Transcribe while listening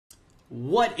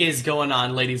What is going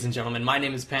on, ladies and gentlemen? My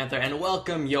name is Panther, and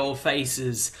welcome, yo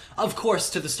faces, of course,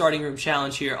 to the starting room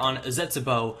challenge here on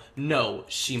Zetsubou no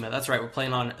Shima. That's right, we're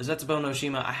playing on Zetsubou no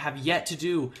Shima. I have yet to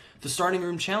do the starting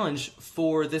room challenge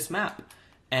for this map,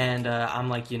 and I'm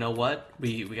like, you know what?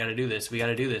 We gotta do this. We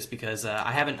gotta do this because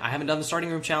I haven't done the starting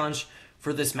room challenge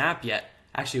for this map yet.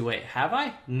 Actually, wait, have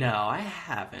I? No, I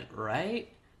haven't. Right?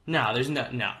 No, there's no.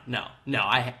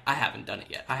 I haven't done it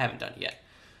yet. I haven't done it yet.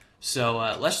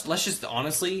 So let's just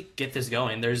honestly get this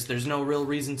going. There's no real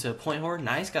reason to point horror.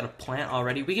 Nice, got a plant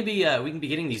already. We can be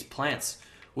getting these plants,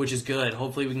 which is good.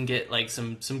 Hopefully we can get like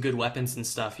some good weapons and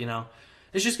stuff. You know,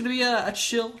 it's just gonna be a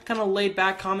chill, kind of laid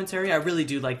back commentary. I really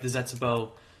do like the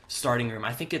Zetsubou starting room.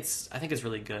 I think it's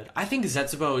really good. I think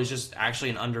Zetsubou is just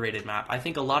actually an underrated map. I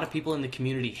think a lot of people in the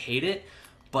community hate it,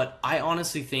 but I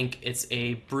honestly think it's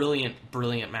a brilliant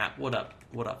map. What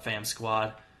up, fam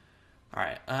squad? All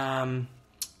right.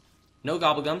 No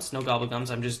gobblegums, no gobblegums.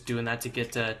 I'm just doing that to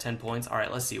get 10 points. All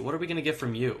right, let's see. What are we going to get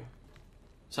from you?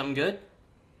 Something good?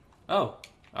 Oh,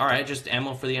 all right, just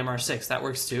ammo for the MR6. That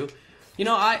works too. You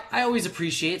know, I always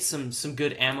appreciate some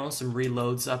good ammo, some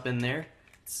reloads up in there.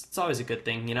 It's always a good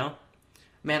thing, you know?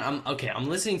 Man, I'm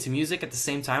listening to music at the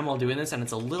same time while doing this, and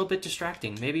it's a little bit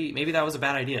distracting. Maybe that was a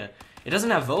bad idea. It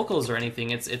doesn't have vocals or anything.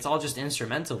 It's all just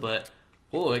instrumental, but...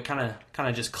 Oh, it kind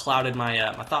of just clouded my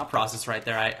my thought process right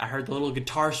there. I heard the little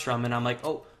guitar strum, and I'm like,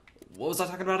 oh, what was I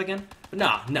talking about again?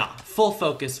 Nah, full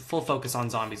focus on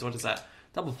zombies. What is that?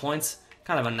 Double points,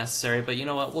 kind of unnecessary, but you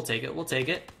know what? We'll take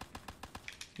it.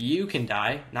 You can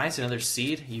die. Nice, another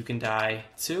seed. You can die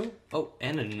too. Oh,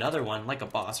 and another one, like a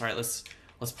boss. All right, let's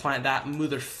plant that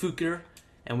motherfucker,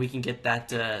 and we can get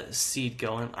that seed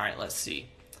going. All right, let's see.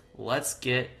 Let's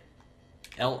get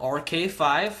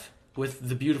LRK5. With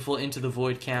the beautiful Into the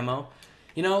Void camo.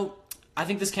 You know, I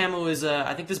think this camo is,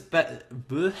 I think this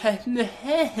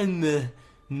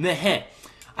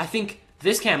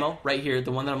camo, right here,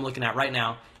 the one that I'm looking at right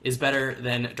now, is better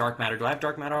than Dark Matter. Do I have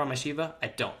Dark Matter on my Shiva? I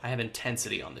don't. I have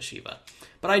Intensity on the Shiva.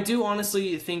 But I do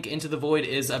honestly think Into the Void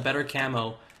is a better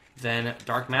camo than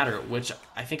Dark Matter, which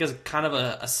I think is kind of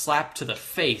a slap to the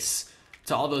face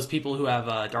to all those people who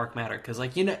have Dark Matter, because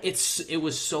like, you know, it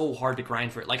was so hard to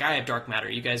grind for it. Like, I have Dark Matter.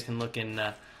 You guys can look in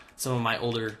some of my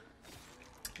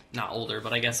not older,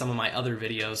 but I guess some of my other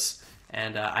videos,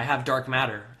 and I have Dark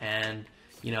Matter, and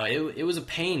you know, it was a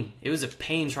pain. It was a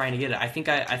pain trying to get it. I think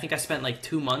I spent like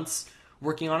 2 months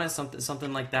working on it,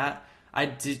 something like that. I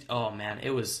did. Oh man,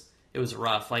 it was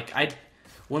rough. Like,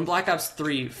 when Black Ops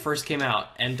 3 first came out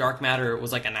and Dark Matter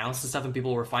was like announced and stuff, and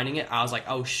people were finding it, I was like,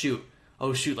 oh shoot,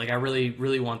 like, I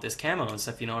really want this camo and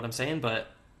stuff, you know what I'm saying?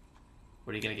 But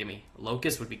what are you going to give me?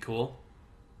 Locust would be cool.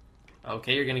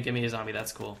 Okay, you're going to give me a zombie.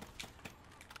 That's cool.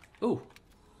 Ooh.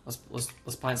 Let's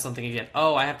plant something again.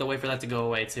 Oh, I have to wait for that to go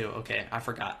away, too. Okay, I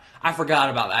forgot. I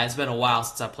forgot about that. It's been a while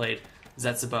since I played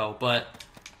Zetsubou. But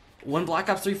when Black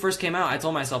Ops 3 first came out, I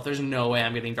told myself, there's no way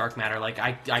I'm getting Dark Matter. Like,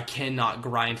 I cannot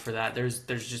grind for that. There's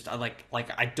just, like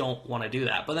I don't want to do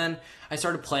that. But then I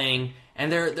started playing... And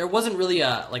there wasn't really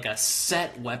a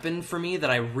set weapon for me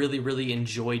that I really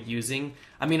enjoyed using.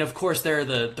 I mean, of course, there are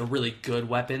the really good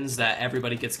weapons that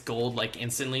everybody gets gold like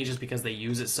instantly just because they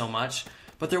use it so much.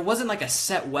 But there wasn't like a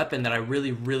set weapon that I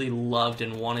really loved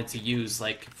and wanted to use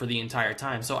like for the entire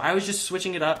time. So I was just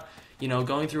switching it up, you know,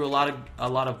 going through a lot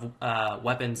of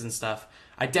weapons and stuff.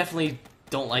 I definitely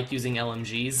don't like using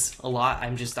LMGs a lot.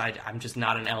 I'm just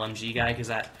not an LMG guy because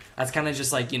that's kind of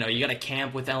just like, you know, you got to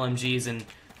camp with LMGs, and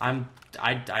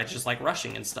I just like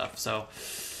rushing and stuff, so,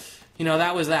 you know,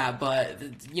 that was that. But,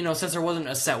 you know, since there wasn't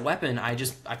a set weapon, I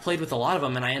played with a lot of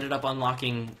them, and I ended up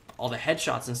unlocking all the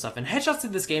headshots and stuff. And headshots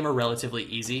in this game are relatively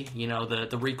easy. You know,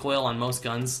 the recoil on most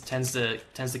guns tends to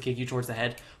kick you towards the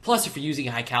head. Plus, if you're using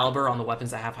high caliber on the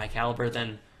weapons that have high caliber,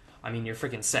 then, I mean, you're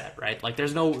freaking set, right? Like,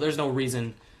 there's no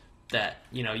reason that,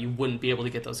 you know, you wouldn't be able to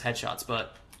get those headshots.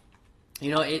 But,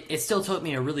 you know, it still took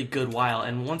me a really good while.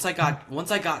 And once I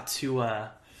got to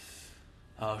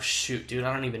oh shoot, dude!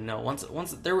 I don't even know.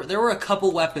 Once there were a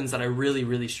couple weapons that I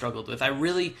really struggled with. I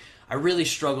really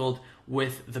struggled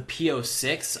with the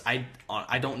PO6.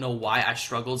 I don't know why I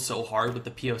struggled so hard with the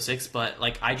PO6, but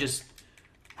like I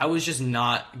was just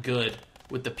not good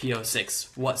with the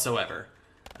PO6 whatsoever.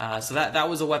 So that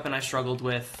was a weapon I struggled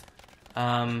with.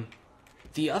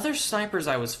 The other snipers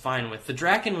I was fine with. The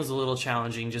Draken was a little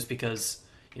challenging just because,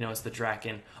 you know, it's the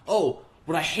Draken. Oh.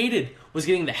 What I hated was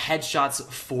getting the headshots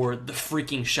for the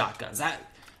freaking shotguns.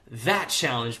 That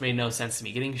challenge made no sense to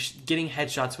me. Getting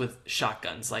headshots with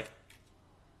shotguns. Like,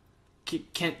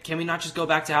 can we not just go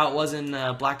back to how it was in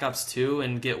Black Ops 2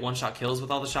 and get one-shot kills with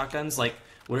all the shotguns? Like,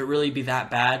 would it really be that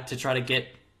bad to try to get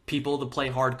people to play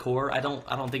hardcore, I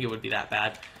don't think it would be that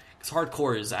bad. Because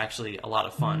hardcore is actually a lot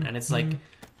of fun, and it's like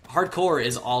hardcore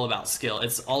is all about skill.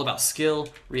 It's all about skill,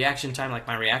 reaction time. Like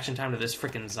my reaction time to this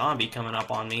freaking zombie coming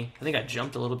up on me. I think I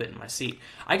jumped a little bit in my seat.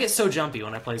 I get so jumpy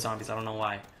when I play zombies. I don't know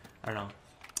why. I don't know.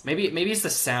 Maybe it's the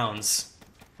sounds.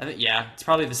 Yeah, it's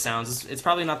probably the sounds. It's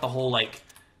probably not the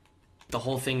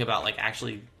whole thing about like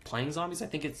actually playing zombies. I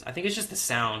think it's just the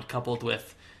sound coupled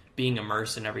with being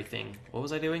immersed in everything. What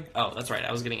was I doing? Oh, that's right.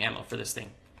 I was getting ammo for this thing.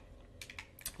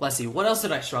 Let's see. What else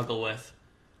did I struggle with?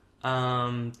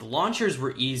 The launchers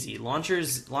were easy.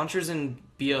 Launchers in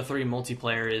BO3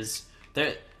 multiplayer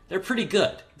they're pretty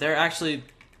good. They're actually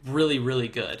really, really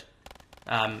good.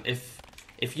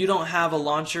 If you don't have a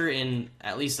launcher in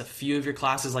at least a few of your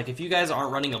classes, like if you guys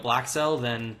aren't running a black cell,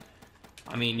 then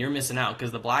I mean you're missing out,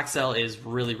 because the black cell is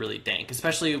really, really dank,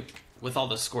 especially with all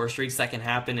the score streaks that can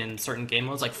happen in certain game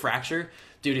modes like Fracture.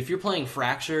 Dude, if you're playing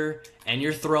Fracture and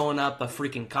you're throwing up a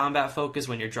freaking combat focus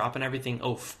when you're dropping everything,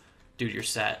 oof, dude, you're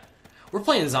set. We're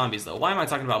playing zombies though. Why am I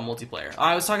talking about multiplayer?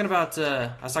 I was talking about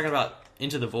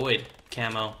Into the Void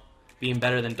camo being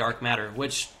better than Dark Matter,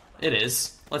 which it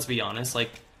is. Let's be honest. Like,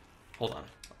 hold on,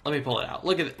 let me pull it out.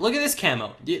 Look at this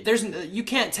camo. You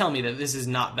can't tell me that this is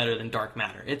not better than Dark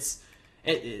Matter.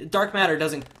 Dark Matter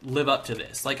doesn't live up to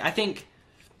this. Like, I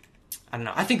don't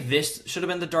know. I think this should have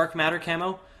been the Dark Matter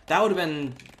camo. That would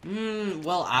have been,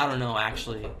 well, I don't know,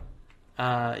 actually.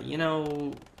 You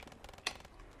know,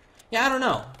 yeah, I don't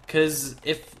know. Because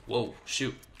whoa,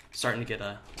 shoot. Starting to get,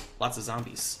 lots of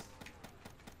zombies.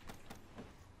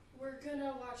 We're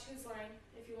gonna watch his line,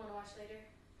 if you want to watch later.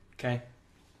 Okay.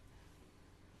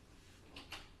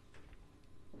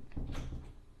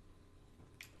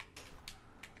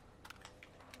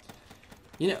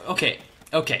 You know, okay.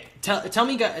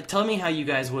 Tell me how you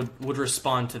guys would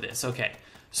respond to this. Okay,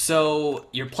 so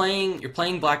you're playing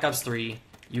Black Ops 3.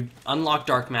 You unlock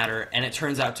Dark Matter, and it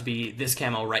turns out to be this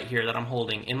camo right here that I'm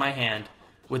holding in my hand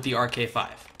with the RK5.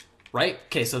 Right?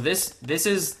 Okay, so this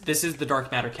is the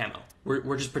Dark Matter camo.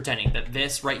 We're just pretending that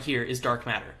this right here is Dark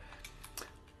Matter.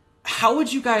 How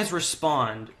would you guys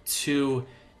respond to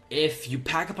if you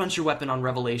pack a punch your weapon on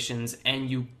Revelations and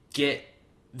you get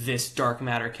this Dark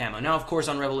Matter camo? Now, of course,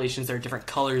 on Revelations there are different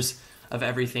colors of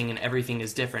everything and everything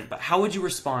is different, but how would you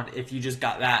respond if you just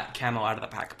got that camo out of the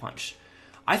pack-a-punch?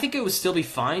 I think it would still be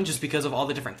fine just because of all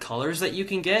the different colors that you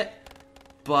can get,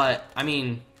 but I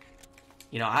mean,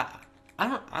 you know, I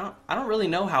don't really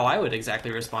know how I would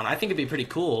exactly respond. I think it'd be pretty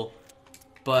cool,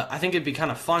 but I think it'd be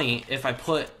kind of funny if I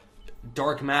put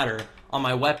Dark Matter on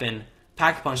my weapon,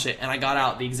 pack-a-punched it, and I got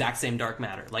out the exact same Dark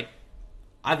Matter. Like,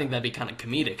 I think that'd be kind of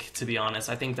comedic, to be honest.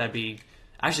 I think that'd be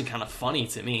actually kind of funny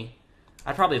to me.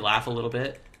 I'd probably laugh a little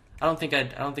bit. I don't think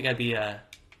I'd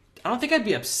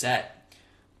be upset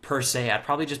per se. I'd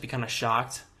probably just be kind of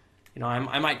shocked. You know,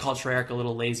 I might call Treyarch a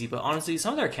little lazy, but honestly,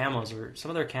 some of their camos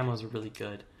are really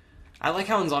good. I like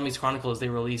how in Zombies Chronicles they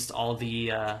released all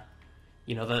the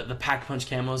you know, the pack punch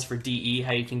camos for DE,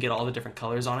 how you can get all the different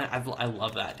colors on it. I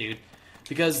love that, dude.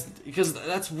 Because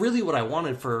that's really what I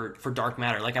wanted for Dark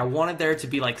Matter. Like, I wanted there to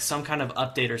be like some kind of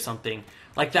update or something.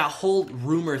 Like that whole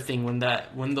rumor thing when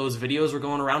those videos were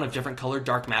going around of different colored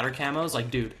Dark Matter camos,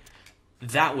 like, dude,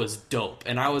 that was dope.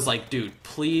 And I was like, dude,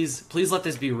 please let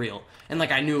this be real. And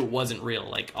like, I knew it wasn't real.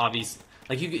 Like, obviously,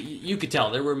 like you could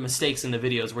tell there were mistakes in the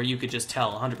videos where you could just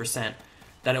tell 100%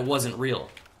 that it wasn't real.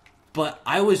 But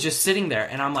I was just sitting there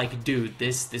and I'm like, dude,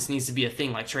 this needs to be a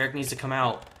thing. Like, Treyarch needs to come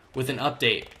out with an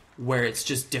update where it's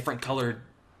just different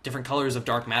colors of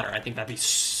Dark Matter. I think that'd be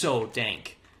so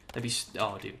dank. That'd be,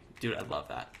 oh, dude, I'd love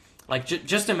that. Like,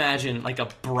 just imagine like a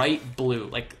bright blue,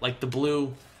 like the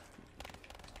blue.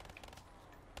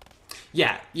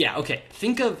 Yeah, okay.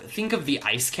 Think of the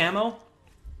ice camo,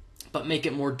 but make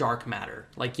it more Dark Matter.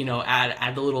 Like, you know,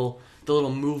 add the little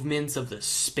movements of the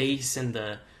space and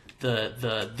the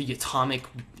atomic,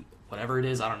 whatever it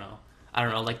is. I don't know.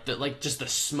 Like just the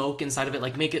smoke inside of it.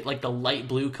 Like, make it like the light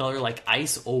blue color, like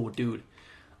ice. Oh, dude,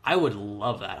 I would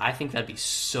love that. I think that'd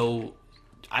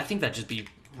just be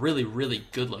really, really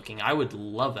good looking. I would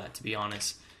love that, to be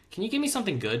honest. Can you give me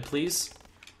something good, please?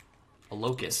 A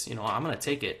locust. You know, I'm gonna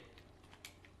take it.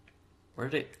 Where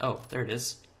did it? Oh, there it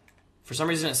is. For some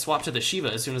reason, it swapped to the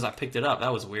Shiva as soon as I picked it up.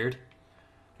 That was weird.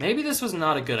 Maybe this was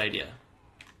not a good idea.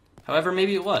 However,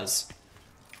 maybe it was.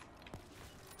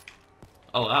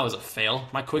 Oh, that was a fail.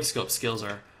 My quickscope skills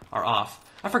are off.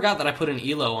 I forgot that I put an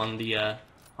elo on the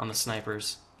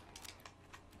snipers.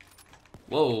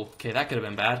 Whoa, okay, that could have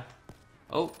been bad.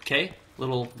 Okay,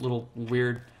 little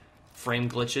weird frame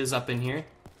glitches up in here.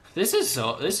 This is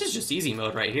just easy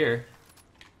mode right here.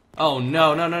 Oh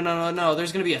no,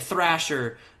 there's gonna be a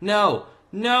Thrasher. No,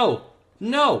 No!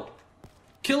 No!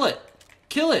 Kill it!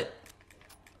 Kill it!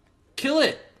 Kill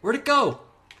it! Where'd it go?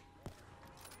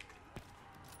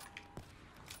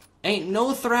 Ain't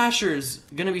no thrashers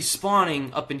gonna be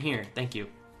spawning up in here. Thank you.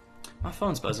 My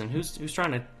phone's buzzing. Who's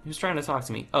trying to talk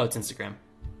to me? Oh, it's Instagram.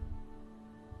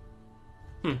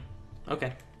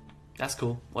 Okay. That's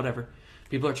cool. Whatever.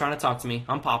 People are trying to talk to me.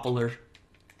 I'm popular.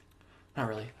 Not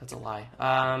really. That's a lie.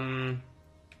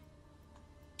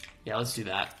 Yeah, let's do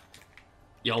that.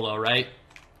 YOLO, right?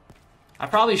 I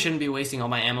probably shouldn't be wasting all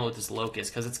my ammo with this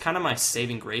locust, because it's kind of my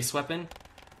saving grace weapon.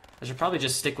 I should probably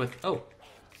just stick with... Oh.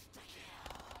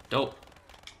 Dope.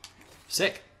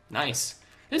 Sick. Nice.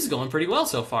 This is going pretty well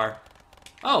so far.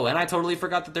 Oh, and I totally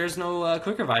forgot that there's no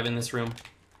quick revive in this room.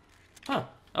 Huh.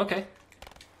 Okay.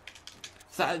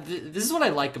 So, this is what I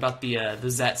like about the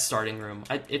Zet starting room.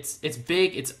 It's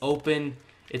big, it's open,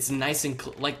 it's nice and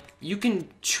like you can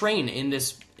train in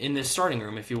this starting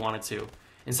room if you wanted to.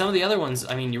 In some of the other ones,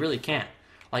 I mean, you really can't.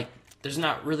 Like, there's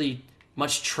not really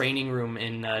much training room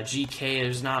in GK.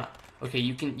 There's not. Okay,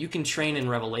 you can train in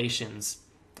Revelations.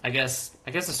 I guess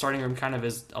the starting room kind of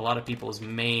is a lot of people's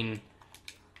main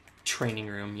training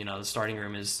room. You know, the starting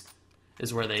room is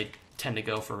where they tend to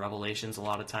go for Revelations a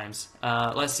lot of times.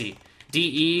 Let's see.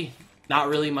 DE, not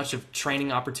really much of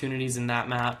training opportunities in that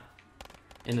map,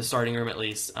 in the starting room at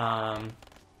least.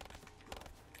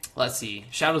 Let's see.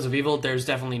 Shadows of Evil, there's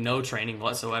definitely no training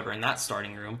whatsoever in that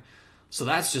starting room, so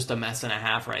that's just a mess and a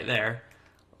half right there.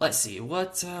 Let's see.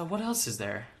 What else is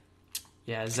there?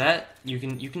 Yeah, Zet, you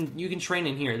can train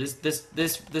in here.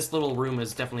 This little room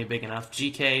is definitely big enough.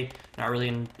 GK, not really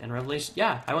in Revelation.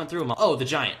 Yeah, I went through them all. Oh, the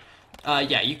Giant.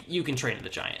 Yeah, you can train at the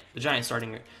Giant. The Giant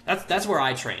starting room. That's where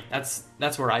I train. That's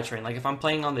where I train. Like if I'm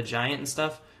playing on the Giant and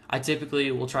stuff, I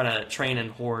typically will try to train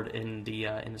and horde in the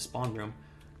spawn room.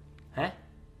 Huh?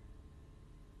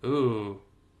 Ooh.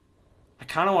 I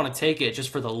kind of want to take it just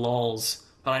for the lulz,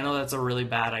 but I know that's a really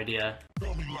bad idea.